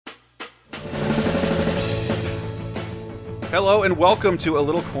Hello and welcome to a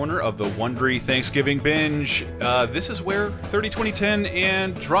little corner of the Wondery Thanksgiving Binge. This is where 30-20-10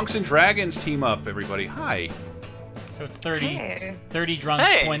 and Drunks and Dragons team up, everybody. Hi. So it's 30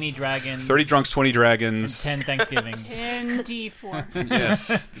 drunks, 20 dragons. 30 drunks, 20 dragons. And 10 Thanksgivings. 10 D4.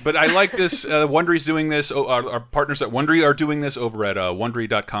 Yes. But I like this. Wondery's doing this. Our partners at Wondery are doing this over at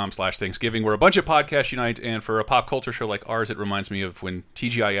wondery.com/Thanksgiving, where a bunch of podcasts unite. And for a pop culture show like ours, it reminds me of when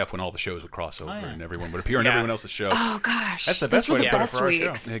TGIF, when all the shows would cross over and everyone would appear on everyone else's show. Oh, gosh. That's the best way to put it for our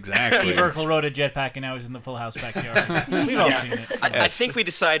show. Exactly. Steve Urkel rode a jetpack and now he's in the Full House backyard. We've all seen it. I think we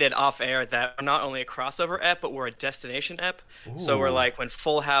decided off air that we're not only a crossover ep, but we're a destination ep. Ooh. So we're like when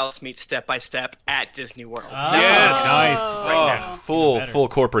Full House meets Step by Step at Disney World. Oh, Yes. nice. Right now. Full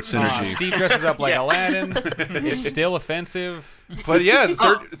corporate synergy. Steve dresses up like Aladdin. It's still offensive. But yeah,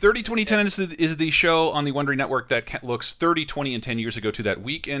 30-20-10 is the show on the Wondery Network that looks 30, 20, and 10 years ago to that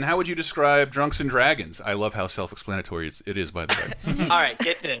week. And how would you describe Drunks and Dragons? I love how self-explanatory it is, by the way. All right,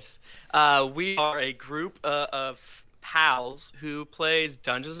 get this. We are a group of pals who plays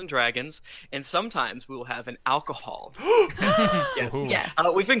Dungeons and Dragons, and sometimes we will have an alcohol. Yes. Yes.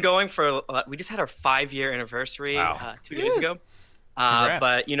 We've been going for. We just had our 5-year anniversary 2 days ago.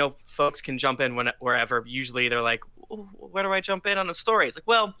 But folks can jump in wherever. Usually they're like, "Where do I jump in on a story?" It's like,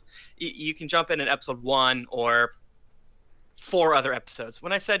 well, you can jump in episode 1 or 4 other episodes.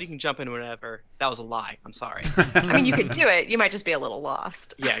 When I said you can jump in whenever, that was a lie. I'm sorry. I mean, you could do it. You might just be a little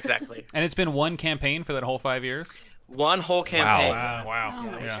lost. Yeah, exactly. And it's been one campaign for that whole 5 years? One whole campaign. Wow. Oh,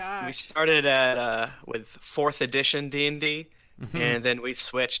 my gosh. We started at with 4th edition D&D, and then we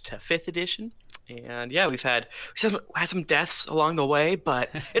switched to 5th edition. And yeah, we had some deaths along the way,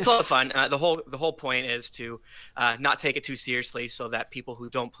 but it's a lot of fun. The whole point is to not take it too seriously, so that people who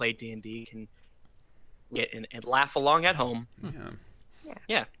don't play D&D can get in and laugh along at home.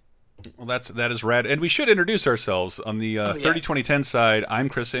 Yeah. Well, that is rad. And we should introduce ourselves. On the 30-20-10 side, I'm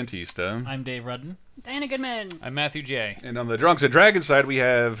Chris Antista. I'm Dave Rudden. Diana Goodman. I'm Matthew J. And on the Drunks and Dragons side, we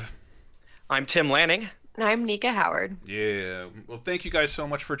have... I'm Tim Lanning. And I'm Nika Howard. Yeah. Well, thank you guys so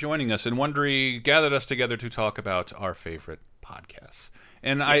much for joining us. And Wondery gathered us together to talk about our favorite podcasts.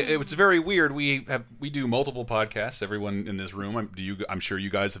 And it's very weird. We do multiple podcasts. Everyone in this room, I'm sure you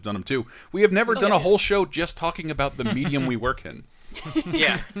guys have done them too. We have never done a whole show just talking about the medium we work in.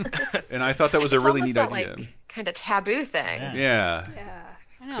 Yeah. And I thought that was a really neat idea. Like, kind of taboo thing. Yeah.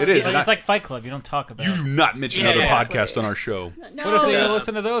 I know. It is. It's like Fight Club. You don't talk about You do not mention other podcasts on our show. No. What if they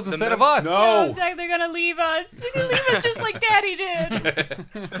listen to those instead of us? No. Exactly. They're going to leave us. They're going to leave us just like Daddy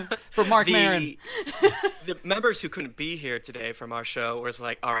did. For Mark Maron. The members who couldn't be here today from our show was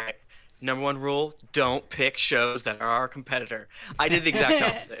like, all right, number 1 rule, don't pick shows that are our competitor. I did the exact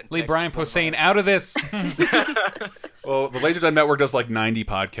opposite. Leave Brian Posehn out of this. Well, the Laser Time Network does like 90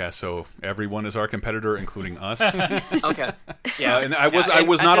 podcasts, so everyone is our competitor, including us. Okay. Yeah. And I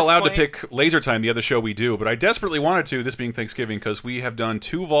was not allowed to pick Laser Time, the other show we do, but I desperately wanted to, this being Thanksgiving, because we have done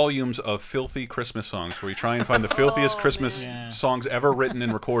 2 volumes of filthy Christmas songs, where we try and find the filthiest Christmas songs ever written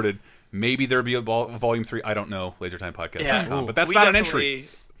and recorded. Maybe there'll be a volume 3. I don't know. LaserTimePodcast.com, but that's not an entry.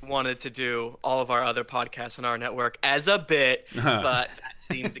 Wanted to do all of our other podcasts on our network as a bit, but that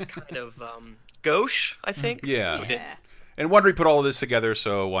seemed kind of gauche, I think. Yeah. And Wondery put all of this together,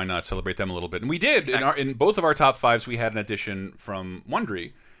 so why not celebrate them a little bit? And we did. Exactly. In both of our top 5s, we had an addition from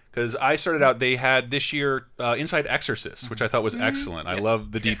Wondery. Because I started out, they had this year Inside Exorcist, which I thought was excellent. I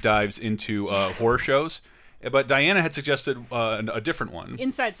love the deep dives into horror shows. But Diana had suggested a different one.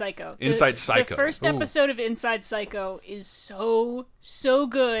 Inside Psycho. Inside Psycho. The first episode of Inside Psycho is so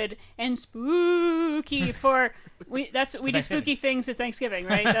good and spooky we do spooky things at Thanksgiving,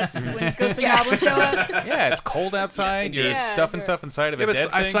 right? That's when Ghosts and Goblins show up. Yeah, it's cold outside. You're stuffing stuff inside of a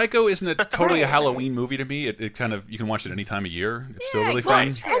dead thing. Psycho isn't totally a Halloween movie to me. It kind of, you can watch it any time of year. It's still really fun.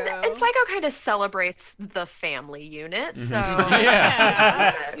 And Psycho kind of celebrates the family unit, so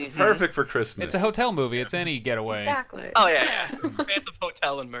Perfect for Christmas. It's a hotel movie. It's any getaway. Exactly. Oh yeah. Fans of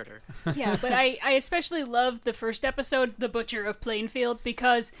Hotel and Murder. Yeah, but I especially love the first episode, The Butcher of Plainfield,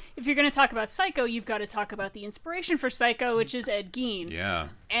 because if you're going to talk about Psycho, you've got to talk about the inspiration for Psycho, which is Ed Gein. Yeah.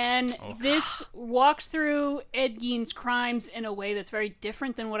 And this walks through Ed Gein's crimes in a way that's very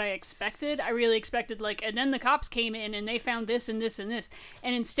different than what I expected. I really expected, and then the cops came in and they found this and this and this.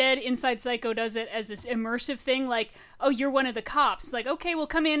 And instead, Inside Psycho does it as this immersive thing, like, oh, you're one of the cops. Like, okay, we'll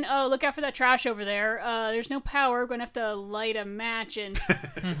come in. Oh, look out for that trash over there. There's no power. We're going to have to light a match. And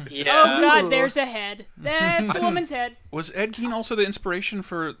oh, God, there's a head. That's a woman's head. Was Ed Gein also the inspiration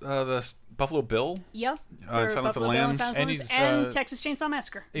for the Buffalo Bill. Yep. Silence of the Lambs. And Texas Chainsaw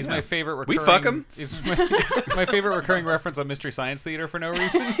Massacre. He's my favorite recurring... We'd fuck him. He's my favorite recurring reference on Mystery Science Theater for no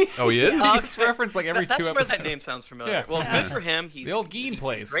reason. Oh, he is? It's referenced like every 2 episodes. That's where that name sounds familiar. Yeah. Well, good for him. He's the old Geen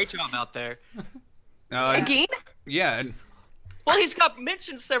place. Great job out there. Geen? Yeah. And well, he's got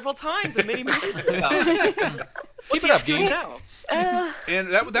mentioned several times in many movies. Keep it up, doing Geen. now?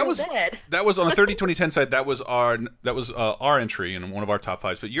 And that was on the 30-2010 side. That was our entry in one of our top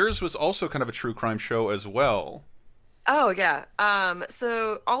 5s. But yours was also kind of a true crime show as well. Oh yeah.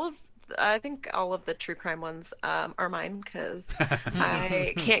 So I think all of the true crime ones are mine because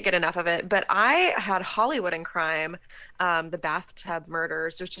I can't get enough of it. But I had Hollywood and Crime, the Bathtub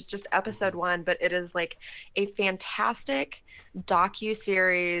Murders, which is just episode 1, but it is like a fantastic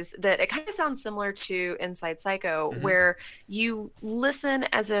docu-series that it kind of sounds similar to Inside Psycho, where you listen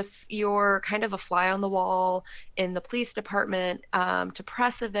as if you're kind of a fly on the wall in the police department to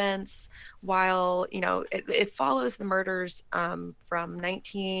press events, while it follows the murders from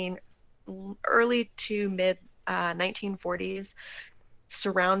early to mid 1940s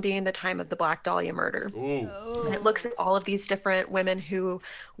surrounding the time of the Black Dahlia murder. Ooh. And it looks at all of these different women who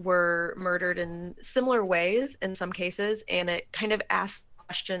were murdered in similar ways in some cases, and it kind of asks the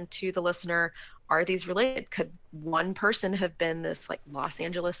question to the listener, are these related? Could one person have been this like Los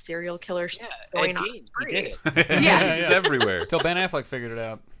Angeles serial killer going on a spree? He did it. Yeah. He's everywhere. Till Ben Affleck figured it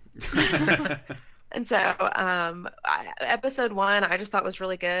out. And so episode 1 I just thought was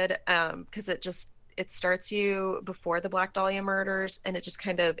really good because it starts you before the Black Dahlia murders, and it just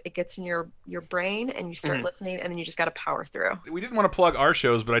kind of it gets in your brain, and you start listening, and then you just got to power through. We didn't want to plug our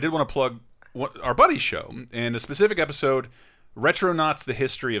shows, but I did want to plug our buddy's show, and a specific episode, Retronauts: The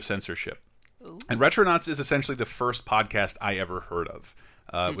History of Censorship. Ooh. And Retronauts is essentially the first podcast I ever heard of.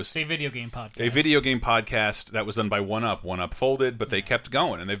 It was a video game podcast. A video game podcast that was done by 1UP. 1UP folded, but they kept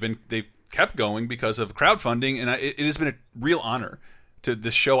going, and they've kept going because of crowdfunding, and it has been a real honor to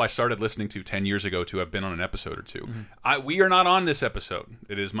this show I started listening to 10 years ago to have been on an episode or two. We are not on this episode.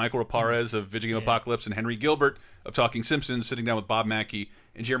 It is Michael Raparez of Video Game Apocalypse and Henry Gilbert of Talking Simpsons sitting down with Bob Mackey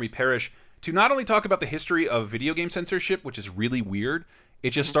and Jeremy Parrish to not only talk about the history of video game censorship, which is really weird. It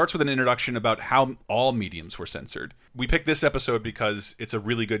just starts with an introduction about how all mediums were censored. We picked this episode because it's a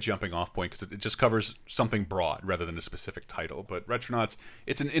really good jumping off point because it just covers something broad rather than a specific title. But Retronauts,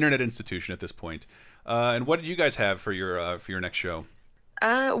 it's an internet institution at this point. And what did you guys have for your next show?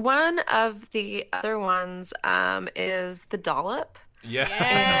 One of the other ones is The Dollop. Yeah.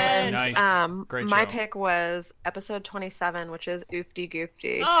 Yes. Nice. Great My show. pick was episode 27, which is Oofty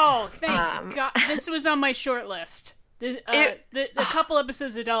Goofty. Oh, thank God. This was on my short list. The couple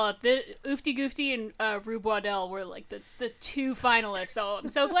episodes of Dollop, Oofty Goofty and Rube Waddell were like the 2 finalists. So I'm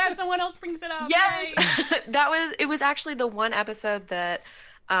so glad someone else brings it up. Yes, it was actually the one episode that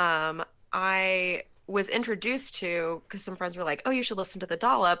I was introduced to because some friends were like, oh, you should listen to The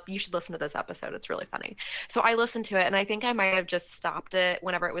Dollop. You should listen to this episode. It's really funny. So I listened to it, and I think I might have just stopped it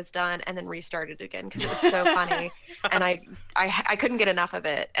whenever it was done and then restarted it again because it was so funny. And I couldn't get enough of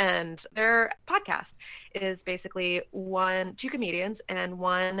it. And their podcast is basically 2 comedians, and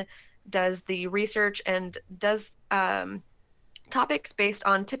one does the research and does topics based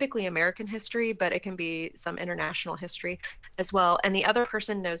on typically American history, but it can be some international history as well. And the other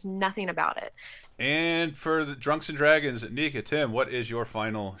person knows nothing about it. And for the Drunks and Dragons, Nika, Tim, what is your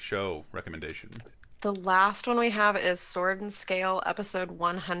final show recommendation? The last one we have is Sword and Scale, episode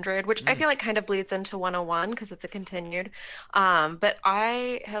 100, which I feel like kind of bleeds into 101 because it's a continued. But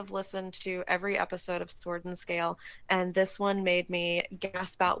I have listened to every episode of Sword and Scale, and this one made me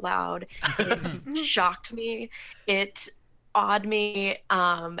gasp out loud. It shocked me. It awed me,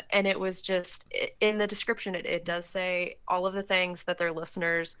 and it was just in the description it does say all of the things that their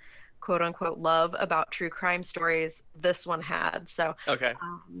listeners quote unquote love about true crime stories this one had. So okay,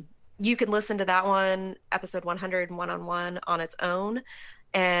 you can listen to that one, episode 100 and one-on-one on its own,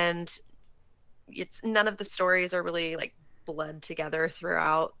 and it's none of the stories are really like bled together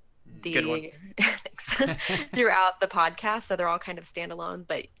throughout the throughout the podcast, so they're all kind of standalone.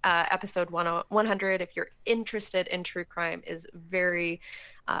 But episode 100, if you're interested in true crime, is very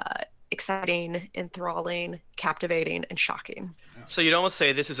exciting, enthralling, captivating, and shocking. So you'd almost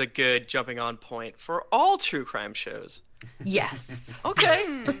say this is a good jumping on point for all true crime shows. Yes. Okay.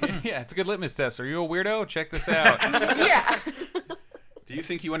 Yeah, it's a good litmus test. Are you a weirdo? Check this out. Yeah. Do you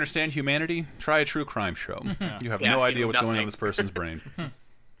think you understand humanity? Try a true crime show. You have no idea what's going on in this person's brain.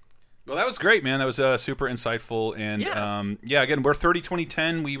 Well, that was great, man. That was super insightful. And again, we're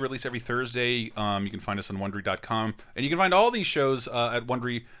 30-20-10. We release every Thursday. You can find us on Wondery.com. And you can find all these shows at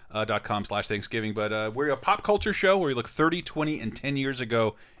Wondery.com/Thanksgiving. But we're a pop culture show where we look 30, 20, and 10 years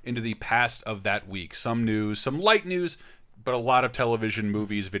ago into the past of that week. Some news, some light news, but a lot of television,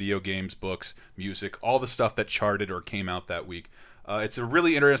 movies, video games, books, music, all the stuff that charted or came out that week. It's a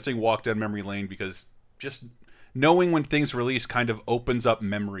really interesting walk down memory lane because just knowing when things release kind of opens up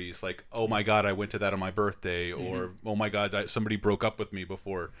memories, like, oh my god, I went to that on my birthday, or oh my god, somebody broke up with me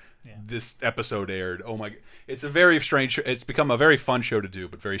before this episode aired. Oh my, it's a very strange, it's become a very fun show to do,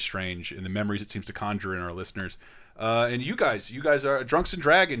 but very strange in the memories it seems to conjure in our listeners. And you guys are Drunks and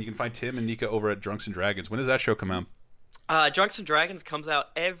Dragon. You can find Tim and Nika over at Drunks and Dragons. When does that show come out? Drunks and Dragons comes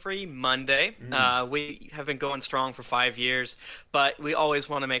out every Monday. We have been going strong for 5 years, but we always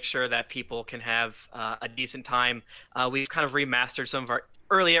want to make sure that people can have a decent time. We've kind of remastered some of our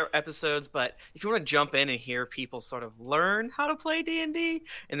earlier episodes, but if you want to jump in and hear people sort of learn how to play D&D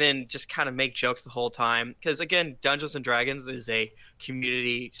and then just kind of make jokes the whole time, because again, Dungeons and Dragons is a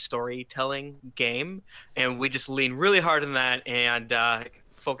community storytelling game, and we just lean really hard on that and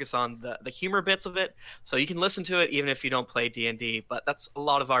focus on the humor bits of it, so you can listen to it even if you don't play D&D. But that's a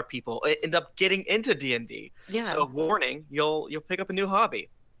lot of our people end up getting into D&D. So warning, you'll pick up a new hobby.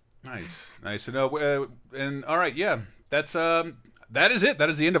 Nice to know. And all right, that's that is it. That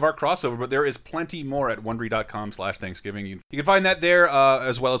is the end of our crossover, but there is plenty more at Wondery.com/Thanksgiving. You can find that there,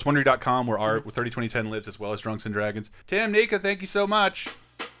 as well as Wondery.com, where our 30-20-10 lives, as well as Drunks and Dragons. Tim, Nika, thank you so much.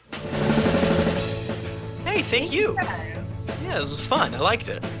 Hey, thank you. Guys. Yeah, it was fun. I liked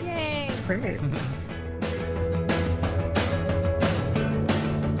it. Yay! It's great.